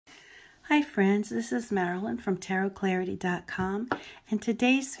Hi friends, this is Marilyn from tarotclarity.com, and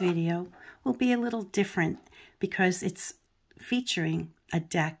today's video will be a little different because it's featuring a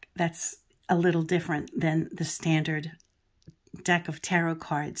deck that's a little different than the standard deck of tarot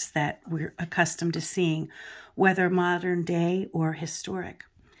cards that we're accustomed to seeing, whether modern day or historic.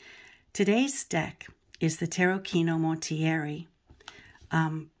 Today's deck is the Tarocchino Montieri,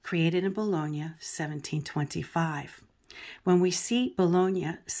 created in Bologna, 1725. When we see Bologna,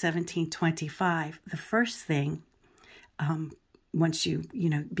 1725, the first thing, once you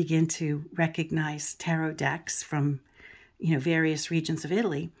begin to recognize tarot decks from, various regions of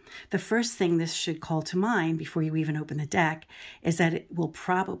Italy, the first thing this should call to mind before you even open the deck is that it will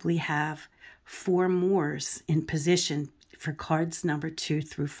probably have 4 Moors in position for cards number 2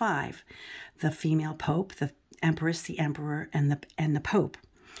 through 5, the female Pope, the Empress, the Emperor, and the Pope,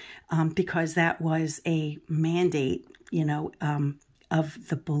 because that was a mandate, of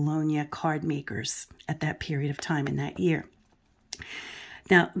the Bologna card makers at that period of time in that year.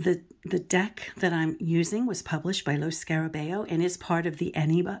 Now, the deck that I'm using was published by Lo Scarabeo and is part of the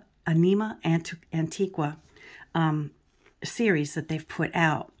Anima Antiqua series that they've put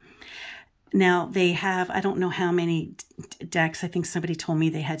out. Now, they have, I don't know how many decks. I think somebody told me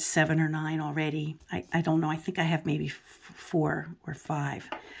they had 7 or 9 already. I don't know. I think I have maybe 4 or 5.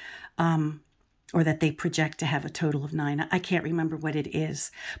 Or that they project to have a total of 9. I can't remember what it is,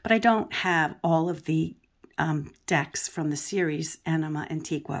 but I don't have all of the decks from the series Anima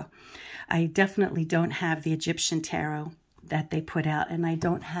Antiqua. I definitely don't have the Egyptian tarot that they put out, and I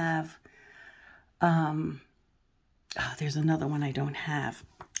don't have, there's another one I don't have.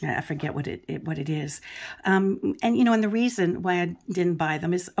 I forget what it is. And the reason why I didn't buy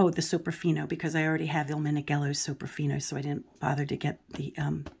them is, the Soprafino, because I already have Il Meneghello's Soprafino, so I didn't bother to get the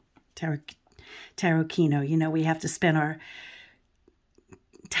Tarocchino. We have to spend our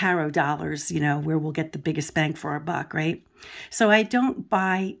tarot dollars, where we'll get the biggest bang for our buck, right? So I don't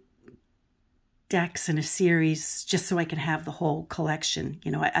buy decks in a series just so I can have the whole collection.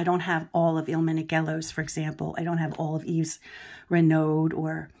 I don't have all of Il Meneghello's, for example. I don't have all of Yves Renaud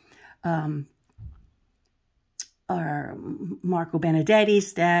or Marco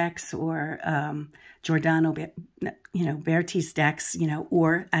Benedetti's decks or Giordano, Berti's decks,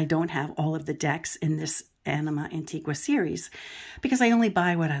 or I don't have all of the decks in this Anima Antiqua series because I only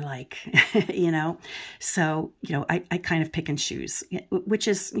buy what I like, So, I kind of pick and choose, which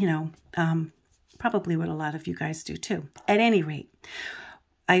is, probably what a lot of you guys do too. At any rate,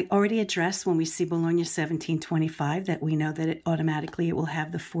 I already addressed when we see Bologna 1725 that we know that it automatically will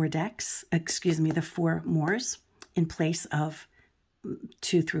have the 4 decks, the 4 Moors in place of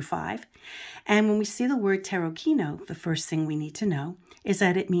 2 through 5. And when we see the word Tarocchino, the first thing we need to know is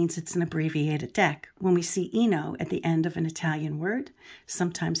that it means it's an abbreviated deck. When we see ino at the end of an Italian word,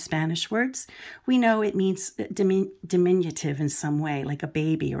 sometimes Spanish words, we know it means diminutive in some way, like a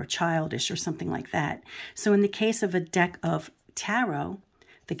baby or childish or something like that. So in the case of a deck of tarot,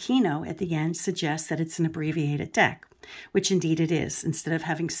 the kino at the end suggests that it's an abbreviated deck, which indeed it is. Instead of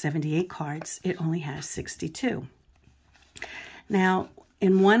having 78 cards, it only has 62. Now,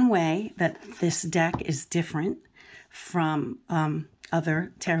 in one way that this deck is different from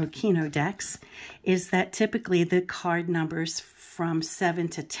other Tarocchino decks is that typically the card numbers from 7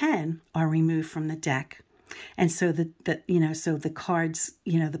 to 10 are removed from the deck. And so so the cards,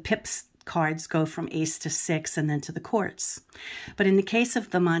 the pips cards go from ace to 6 and then to the courts. But in the case of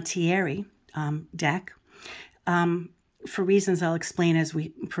the Montieri deck, for reasons I'll explain as we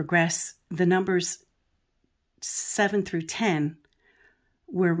progress, the numbers 7 through 10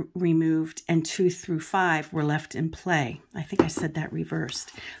 were removed and 2 through 5 were left in play. I think I said that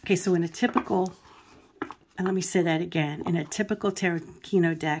reversed. Okay, so in a typical, and let me say that again, in a typical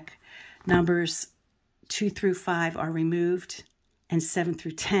Tarocchino deck, numbers 2 through 5 are removed and 7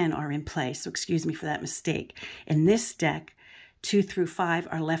 through 10 are in play. So excuse me for that mistake. In this deck, 2 through 5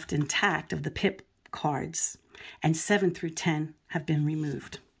 are left intact of the pip cards and 7 through 10 have been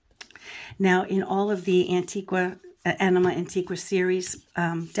removed. Now, in all of the Anima Antiqua series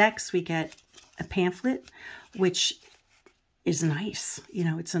decks, we get a pamphlet, which is nice.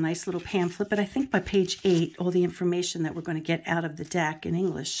 It's a nice little pamphlet, but I think by page 8, all the information that we're going to get out of the deck in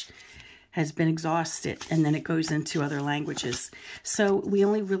English has been exhausted, and then it goes into other languages. So we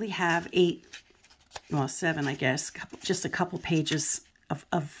only really have 7, I guess, just a couple pages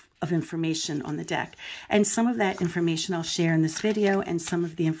of information on the deck. And some of that information I'll share in this video, and some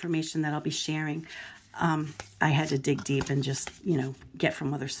of the information that I'll be sharing I had to dig deep and just, get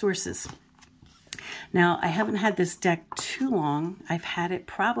from other sources. Now, I haven't had this deck too long. I've had it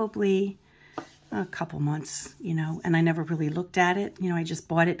probably a couple months, you know, and I never really looked at it. You know, I just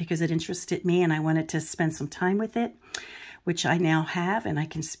bought it because it interested me and I wanted to spend some time with it, which I now have, and I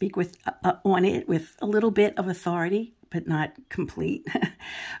can speak with on it with a little bit of authority, but not complete.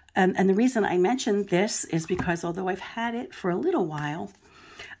 And the reason I mentioned this is because although I've had it for a little while,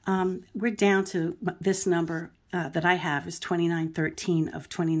 we're down to this number that I have is 2913 of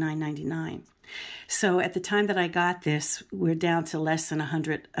 29.99. So at the time that I got this, we're down to less than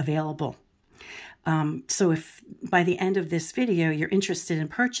 100 available. So if by the end of this video you're interested in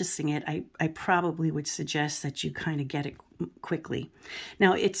purchasing it, I probably would suggest that you kind of get it quickly.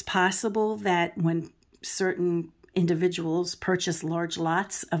 Now, it's possible that when certain individuals purchase large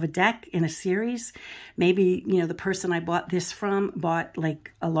lots of a deck in a series, maybe, you know, the person I bought this from bought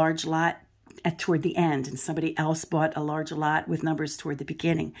like a large lot toward the end, and somebody else bought a large lot with numbers toward the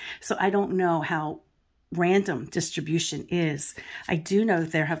beginning. So I don't know how random distribution is. I do know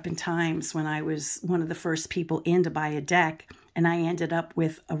that there have been times when I was one of the first people in to buy a deck, and I ended up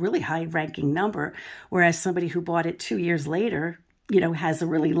with a really high ranking number, whereas somebody who bought it 2 years later, you know, has a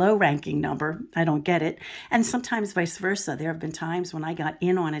really low ranking number. I don't get it. And sometimes vice versa. There have been times when I got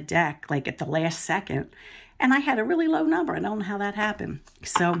in on a deck like at the last second, and I had a really low number. I don't know how that happened.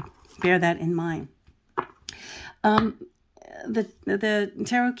 So bear that in mind. The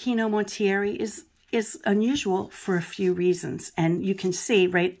Tarocchino Montieri is unusual for a few reasons, and you can see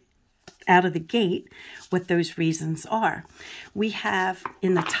right out of the gate what those reasons are. We have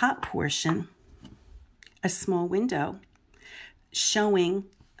in the top portion a small window showing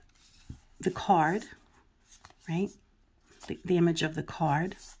the card, right? The image of the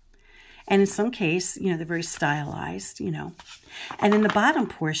card. And in some case, you know, they're very stylized, you know. And in the bottom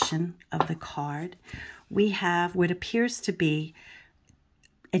portion of the card, we have what appears to be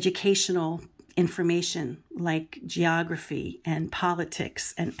educational information like geography and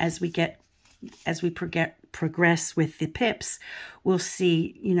politics. And as we progress with the pips, we'll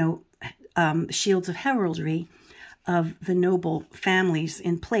see, you know, shields of heraldry of the noble families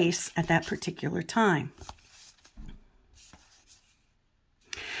in place at that particular time.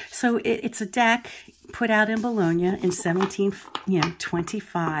 So it's a deck put out in Bologna in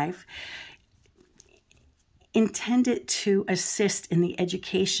 1725, intended to assist in the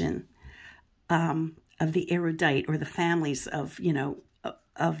education of the erudite or the families of, you know,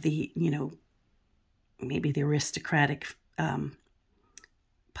 of the, you know, maybe the aristocratic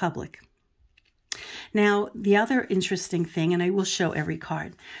public. Now, the other interesting thing, and I will show every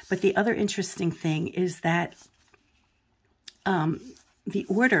card, but the other interesting thing is that the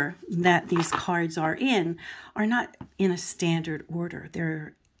order that these cards are not in a standard order.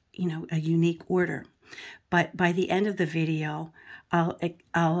 They're, you know, a unique order. But by the end of the video, I'll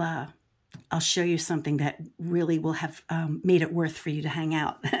show you something that really will have made it worth for you to hang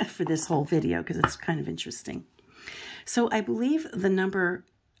out for this whole video, because it's kind of interesting. So I believe the number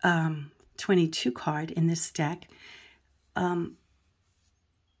 22 card in this deck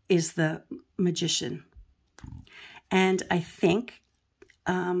is the Magician. And I think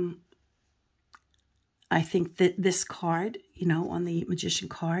that this card, you know, on the Magician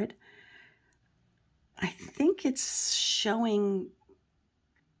card, I think it's showing,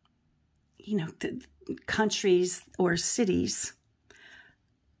 you know, the countries or cities,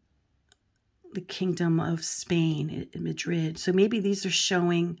 the Kingdom of Spain, Madrid. So maybe these are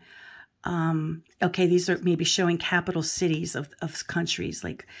showing, okay, these are maybe showing capital cities of countries,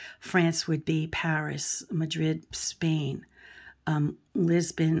 like France would be Paris, Madrid, Spain,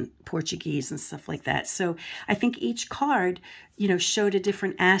 Lisbon, Portuguese, and stuff like that. So I think each card, you know, showed a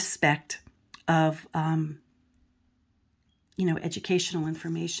different aspect of, you know, educational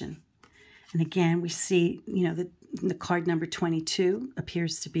information. And again, we see, you know, the card number 22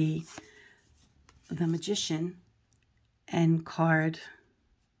 appears to be the Magician, and card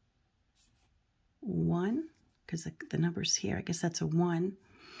 1, because the number's here, I guess that's a 1,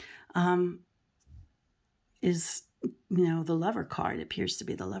 is, you know, the Lover card. It appears to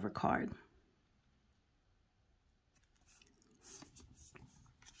be the Lover card.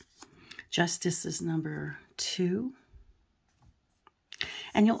 Justice is number 2.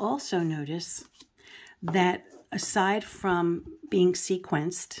 And you'll also notice that aside from being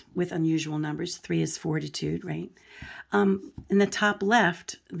sequenced with unusual numbers, 3 is fortitude, right? In the top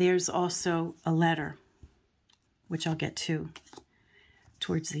left, there's also a letter, which I'll get to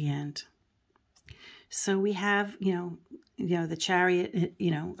towards the end. So we have, you know, the Chariot,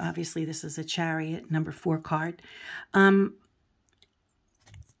 you know, obviously this is a Chariot, number 4 card. And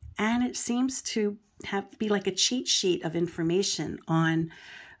it seems to be like a cheat sheet of information on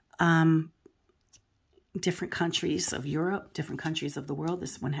different countries of Europe, different countries of the world.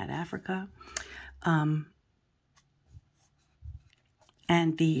 This one had Africa. and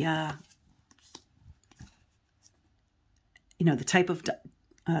the the type of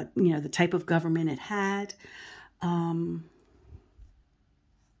the type of government it had,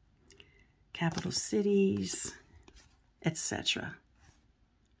 capital cities, etc.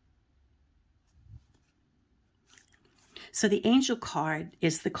 So the angel card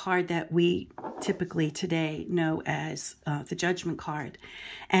is the card that we typically today know as the judgment card.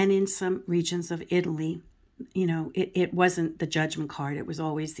 And in some regions of Italy, it wasn't the judgment card. It was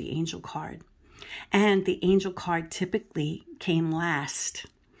always the angel card. And the angel card typically came last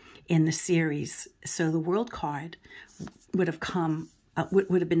in the series. So the world card would have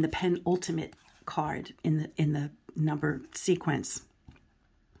would have been the penultimate card in the number sequence.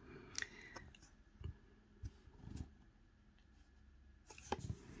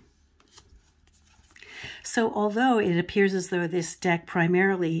 So although it appears as though this deck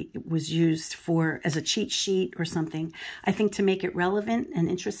primarily was used as a cheat sheet or something, I think to make it relevant and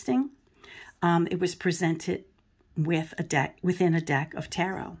interesting, it was presented with within a deck of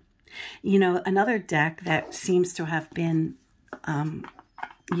tarot. Another deck that seems to have been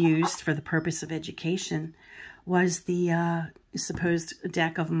used for the purpose of education was the supposed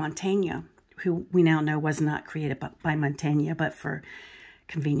deck of Montaigne, who we now know was not created by Montaigne, but for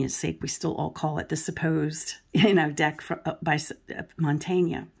convenience sake, we still all call it the supposed, deck by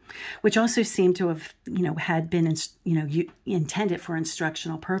Montaigne, which also seemed to have, had been, intended for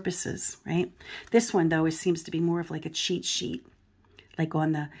instructional purposes, right? This one, though, seems to be more of like a cheat sheet. Like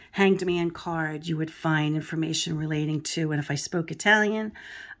on the Hanged Man card, you would find information relating to, and if I spoke Italian,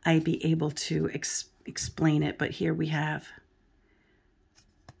 I'd be able to explain it. But here we have,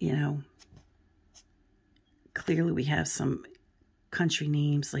 clearly we have some country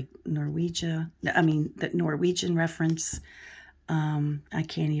names like Norwegia. The Norwegian reference. I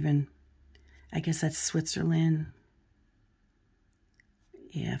can't even, I guess that's Switzerland.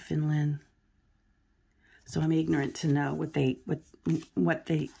 Yeah, Finland. So I'm ignorant to know what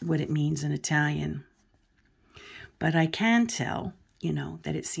it means in Italian. But I can tell,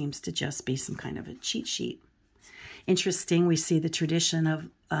 that it seems to just be some kind of a cheat sheet. Interesting, we see the tradition of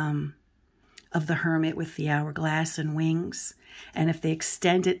the hermit with the hourglass and wings. And if they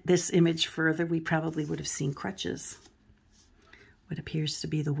extended this image further, we probably would have seen crutches. What appears to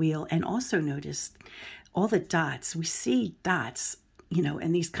be the wheel. And also notice all the dots. We see dots,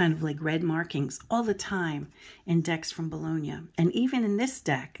 and these kind of like red markings all the time in decks from Bologna. And even in this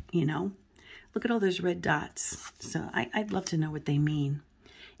deck, look at all those red dots. So I'd love to know what they mean.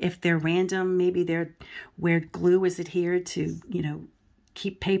 If they're random, maybe they're where glue is adhered to,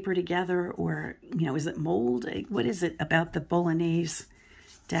 keep paper together, or, is it mold? What is it about the Bolognese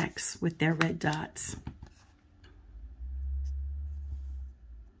decks with their red dots?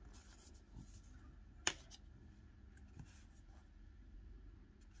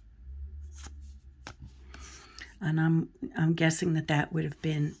 And I'm guessing that would have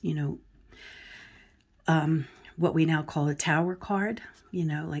been, what we now call a tower card,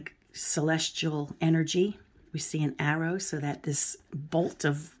 like celestial energy. We see an arrow, so that this bolt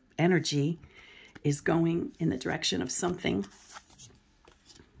of energy is going in the direction of something.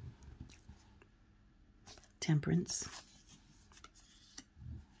 Temperance.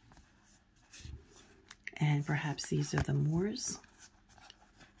 And perhaps these are the Moors.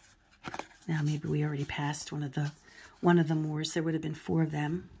 Now maybe we already passed one of the Moors. There would have been 4 of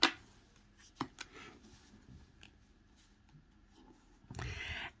them.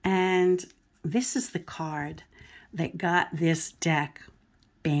 And this is the card that got this deck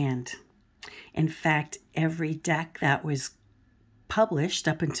banned. In fact, every deck that was published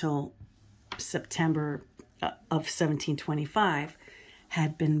up until September of 1725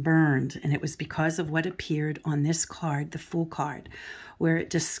 had been burned. And it was because of what appeared on this card, the Fool card, where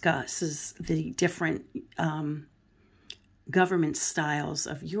it discusses the different government styles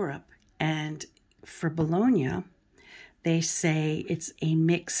of Europe. And for Bologna, they say it's a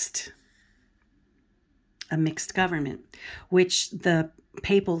mixed government, which the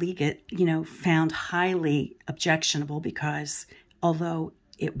papal legate, found highly objectionable, because although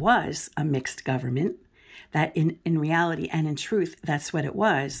it was a mixed government, that in reality and in truth, that's what it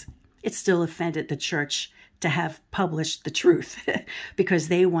was, it still offended the church to have published the truth because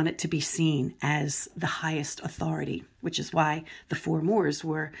they want it to be seen as the highest authority, which is why the 4 Moors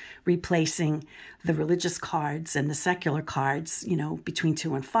were replacing the religious cards and the secular cards, between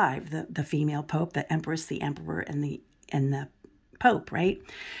 2 and 5, the female pope, the empress, the emperor, and the pope, right?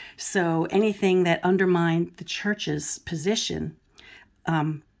 So anything that undermined the church's position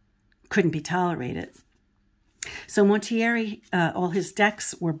couldn't be tolerated. So Montieri, all his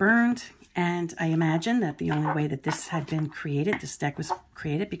decks were burned, And I imagine that the only way that this had been created, this deck was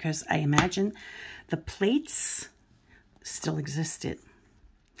created, because I imagine the plates still existed.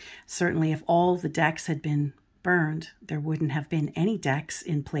 Certainly, if all the decks had been burned, there wouldn't have been any decks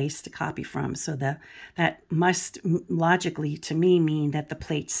in place to copy from. So that must logically, to me, mean that the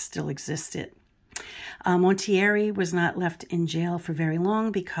plates still existed. Montieri was not left in jail for very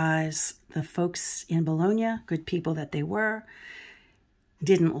long because the folks in Bologna, good people that they were,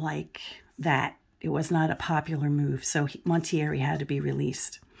 didn't like that. It was not a popular move, so Montieri had to be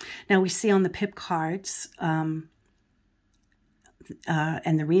released. Now we see on the pip cards, and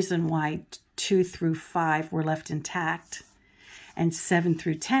the reason why 2 through 5 were left intact and 7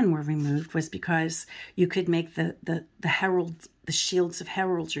 through 10 were removed was because you could make the shields of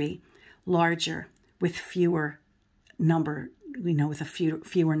heraldry larger with fewer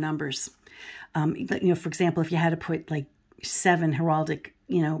fewer numbers. For example, if you had to put like 7 heraldic,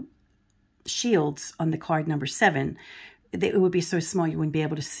 shields on the card number 7, it would be so small you wouldn't be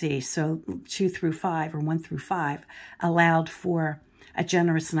able to see. So 2 through 5 or 1 through 5 allowed for a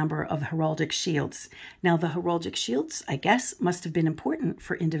generous number of heraldic shields. Now, the heraldic shields, I guess, must have been important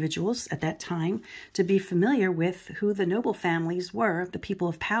for individuals at that time to be familiar with who the noble families were, the people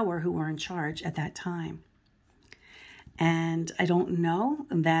of power who were in charge at that time. And I don't know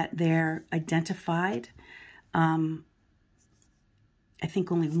that they're identified. I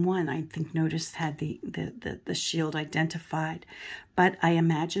think only one, noticed had the shield identified. But I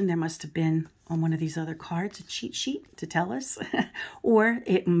imagine there must have been on one of these other cards a cheat sheet to tell us. Or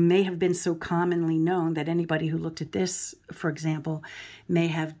it may have been so commonly known that anybody who looked at this, for example, may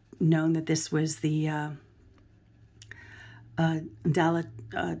have known that this was the Della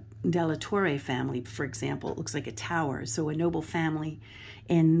Torre family, for example. It looks like a tower. So a noble family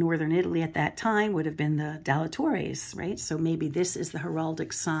in northern Italy at that time would have been the Della Torres, right? So maybe this is the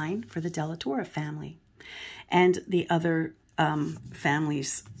heraldic sign for the Della Torre family and the other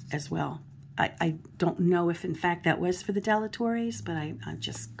families as well. I don't know if, in fact, that was for the Della Torres, but I'm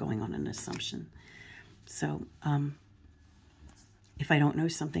just going on an assumption. So if I don't know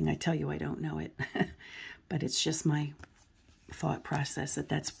something, I tell you I don't know it. But it's just my thought process that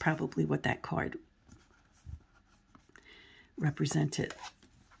that's probably what that card represented.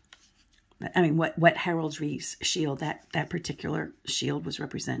 I mean, what heraldry's shield that particular shield was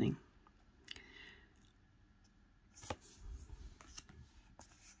representing.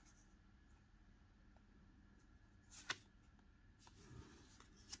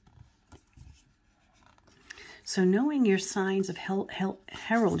 So knowing your signs of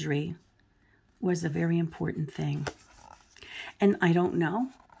heraldry was a very important thing. And I don't know,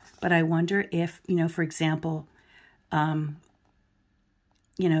 but I wonder if, for example,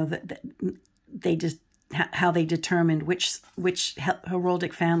 they just how they determined which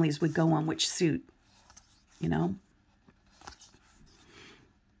heraldic families would go on which suit,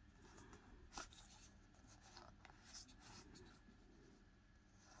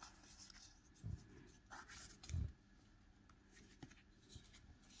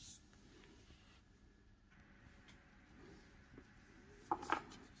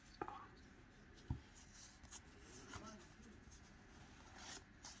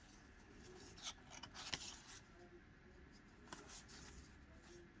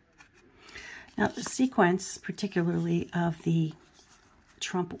 Now, the sequence, particularly of the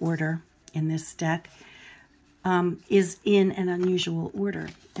Trump order in this deck, is in an unusual order.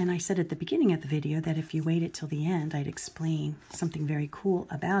 And I said at the beginning of the video that if you waited till the end, I'd explain something very cool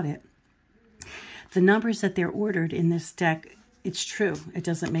about it. The numbers that they're ordered in this deck, it's true, it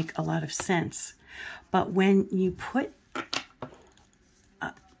doesn't make a lot of sense. But when you put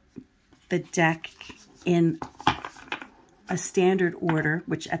the deck in a standard order,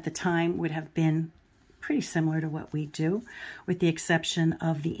 which at the time would have been pretty similar to what we do, with the exception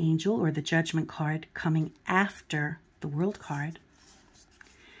of the angel or the judgment card coming after the world card,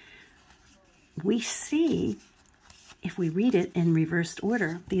 we see, if we read it in reversed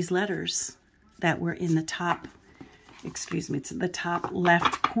order, these letters that were in the top, it's the top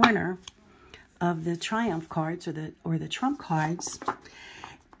left corner of the triumph cards or the trump cards.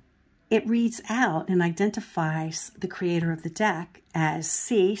 It reads out and identifies the creator of the deck as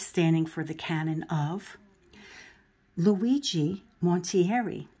C, standing for the canon of Luigi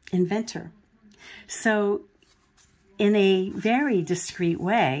Montieri, inventor. So in a very discreet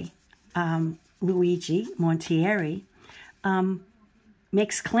way, Luigi Montieri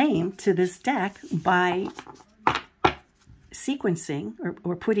makes claim to this deck by sequencing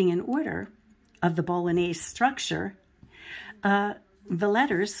or putting in order of the Bolognese structure the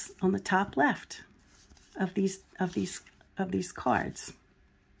letters on the top left of these cards.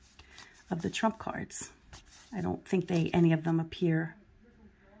 of the trump cards. I don't think any of them appear,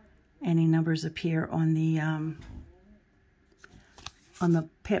 any numbers appear on the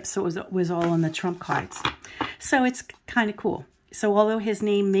pip. So it was all on the trump cards. So it's kind of cool. So although his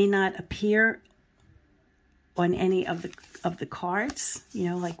name may not appear on any of the cards, you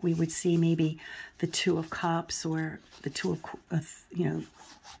know, like we would see maybe the 2 of Cups or the 2 of, you know,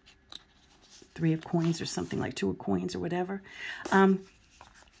 3 of Coins or something, like 2 of Coins or whatever.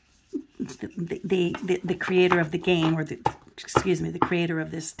 The creator of the game, or the creator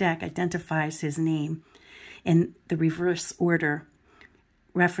of this deck identifies his name in the reverse order,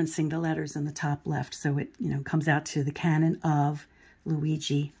 referencing the letters in the top left. So it, you know, comes out to the canon of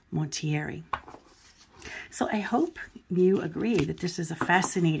Luigi Montieri. So I hope you agree that this is a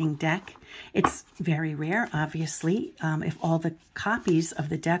fascinating deck. It's very rare, obviously. If all the copies of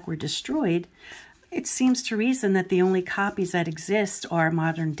the deck were destroyed, it seems to reason that the only copies that exist are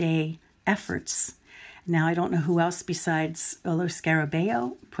modern day efforts. Now, I don't know who else besides Olo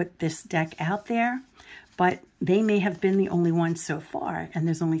Scarabeo put this deck out there, but they may have been the only ones so far. And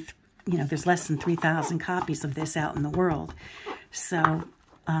there's only, you know, there's less than 3,000 copies of this out in the world. So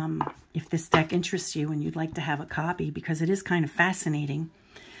if this deck interests you and you'd like to have a copy, because it is kind of fascinating,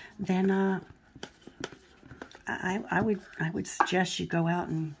 then I would suggest you go out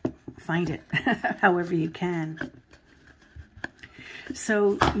and find it however you can.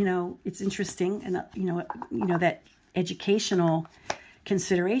 So, you know, it's interesting, and you know that educational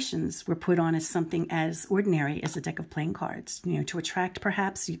considerations were put on as something as ordinary as a deck of playing cards, you know, to attract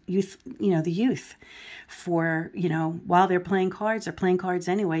perhaps youth, you know, the youth, for, you know, while they're playing cards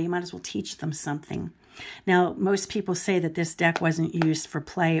anyway, you might as well teach them something. Now, most people say that this deck wasn't used for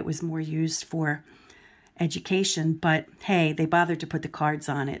play, it was more used for education, but hey, they bothered to put the cards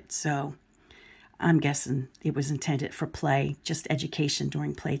on it, so I'm guessing it was intended for play, just education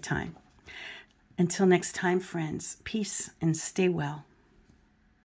during playtime. Until next time, friends, peace and stay well.